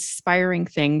about inspiring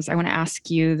things, I want to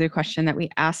ask you the question that we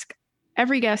ask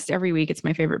every guest every week. It's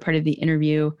my favorite part of the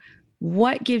interview.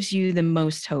 What gives you the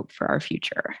most hope for our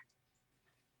future?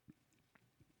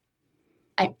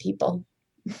 People.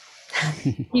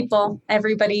 People,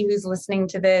 everybody who's listening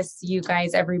to this, you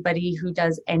guys, everybody who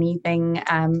does anything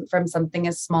from something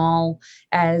as small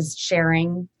as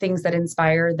sharing things that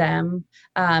inspire them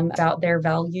about their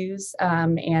values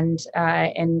and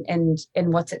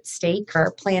what's at stake for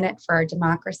our planet, for our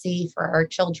democracy, for our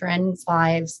children's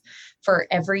lives, for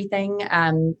everything.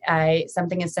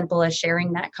 Something as simple as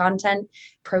sharing that content,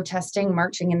 protesting,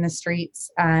 marching in the streets,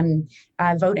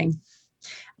 voting.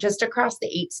 Just across the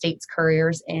 8 states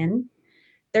Courier's in,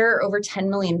 there are over 10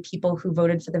 million people who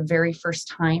voted for the very first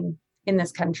time in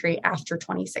this country after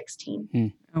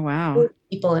 2016. Oh, wow. Those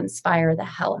people inspire the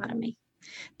hell out of me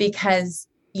because,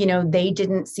 they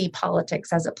didn't see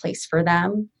politics as a place for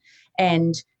them.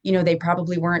 And, they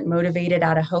probably weren't motivated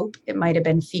out of hope. It might have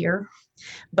been fear,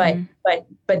 but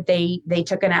they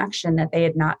took an action that they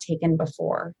had not taken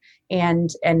before. And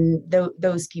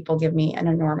those people give me an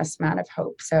enormous amount of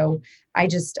hope. So I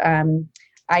just,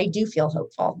 I do feel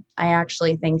hopeful. I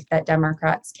actually think that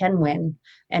Democrats can win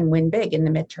and win big in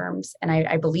the midterms. And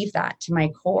I believe that to my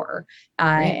core.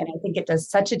 And I think it does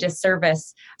such a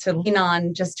disservice to lean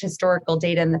on just historical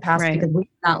data in the past because we're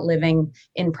not living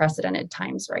in precedented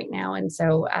times right now. And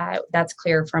so that's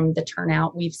clear from the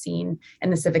turnout we've seen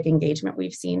and the civic engagement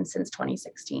we've seen since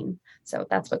 2016. So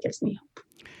that's what gives me hope.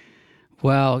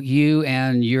 Well, you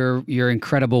and your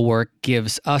incredible work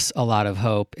gives us a lot of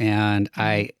hope. And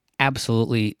I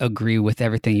absolutely agree with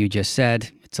everything you just said.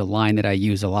 It's a line that I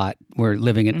use a lot. We're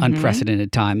living in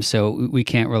unprecedented times, so we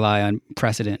can't rely on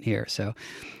precedent here. So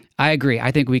I agree.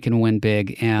 I think we can win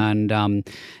big. And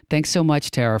thanks so much,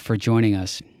 Tara, for joining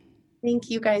us. Thank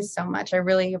you guys so much. I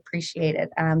really appreciate it.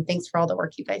 Thanks for all the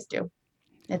work you guys do.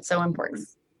 It's so important.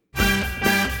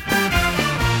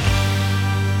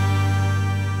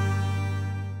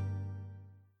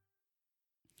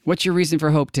 What's your reason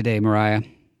for hope today, Mariah?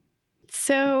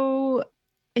 So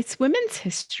it's Women's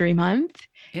History Month.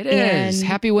 It is.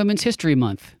 Happy Women's History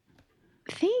Month.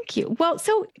 Thank you. Well,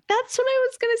 so that's what I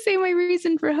was going to say. My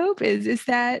reason for hope is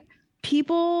that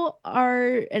people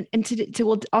are,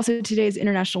 also today is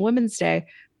International Women's Day,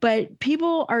 but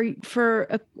people are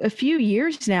for a few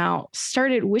years now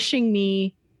started wishing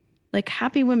me like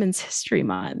Happy Women's History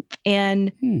Month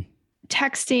and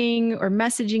texting or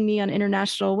messaging me on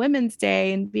International Women's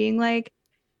Day and being like,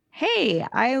 hey,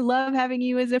 I love having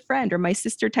you as a friend. Or my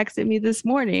sister texted me this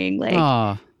morning, like,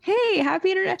 Aw. hey,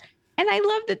 happy internet. And I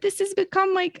love that this has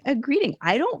become like a greeting.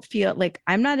 I don't feel like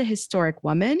I'm not a historic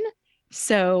woman.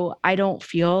 So I don't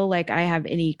feel like I have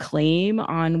any claim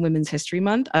on Women's History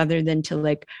Month other than to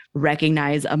like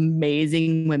recognize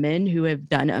amazing women who have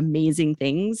done amazing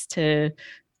things to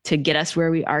get us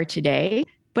where we are today.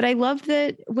 But I love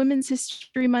that Women's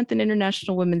History Month and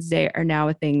International Women's Day are now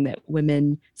a thing that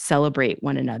women celebrate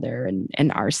one another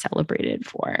and are celebrated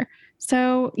for.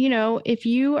 So, you know, if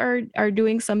you are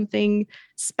doing something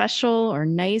special or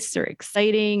nice or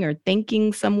exciting or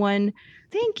thanking someone,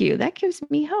 thank you. That gives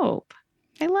me hope.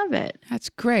 I love it. That's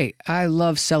great. I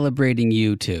love celebrating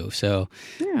you too. So,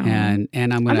 Yeah. and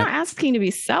I'm not gonna. asking to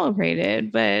be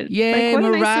celebrated, but Yay, like,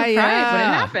 what Mariah! a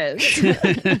nice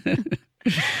surprise when it happens.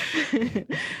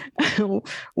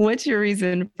 What's your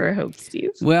reason for hope, Steve?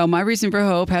 Well, my reason for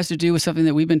hope has to do with something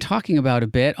that we've been talking about a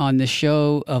bit on the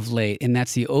show of late, and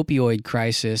that's the opioid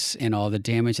crisis and all the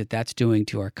damage that that's doing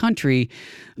to our country.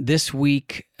 This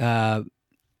week,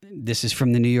 this is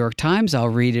from the New York Times. I'll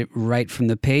read it right from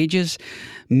the pages.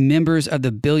 Members of the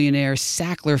billionaire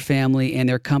Sackler family and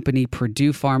their company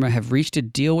Purdue Pharma have reached a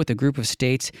deal with a group of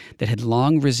states that had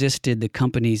long resisted the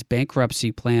company's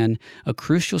bankruptcy plan, a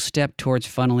crucial step towards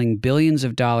funneling billions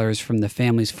of dollars from the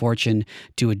family's fortune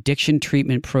to addiction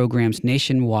treatment programs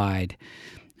nationwide.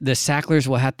 The Sacklers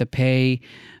will have to pay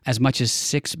as much as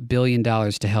 $6 billion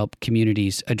to help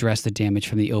communities address the damage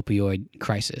from the opioid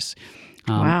crisis.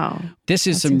 Wow. This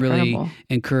is That's some really incredible.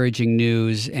 encouraging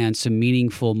news and some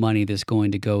meaningful money that's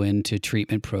going to go into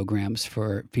treatment programs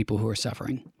for people who are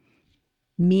suffering.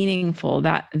 Meaningful.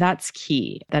 That's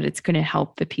key, that it's going to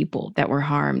help the people that were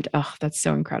harmed. Oh, that's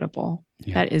so incredible.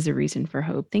 Yeah. That is a reason for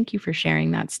hope. Thank you for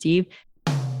sharing that, Steve.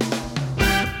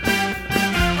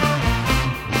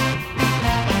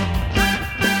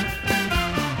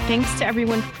 Thanks to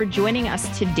everyone for joining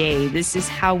us today. This is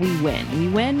how we win. We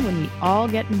win when we all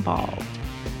get involved.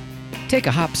 Take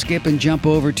a hop, skip, and jump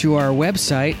over to our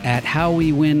website at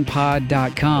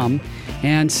howwewinpod.com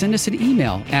and send us an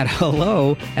email at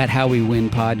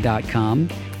hello@howwewinpod.com.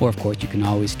 Or, of course, you can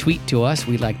always tweet to us.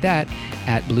 We like that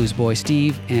at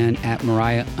BluesBoySteve and at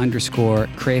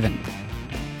Mariah_Craven.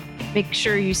 Make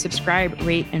sure you subscribe,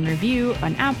 rate, and review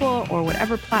on Apple or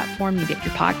whatever platform you get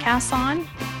your podcasts on.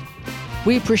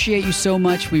 We appreciate you so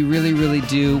much. We really, really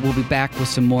do. We'll be back with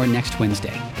some more next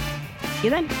Wednesday. See you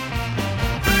then.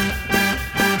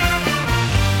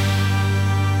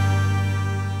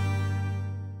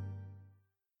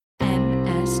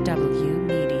 MSW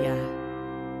Media.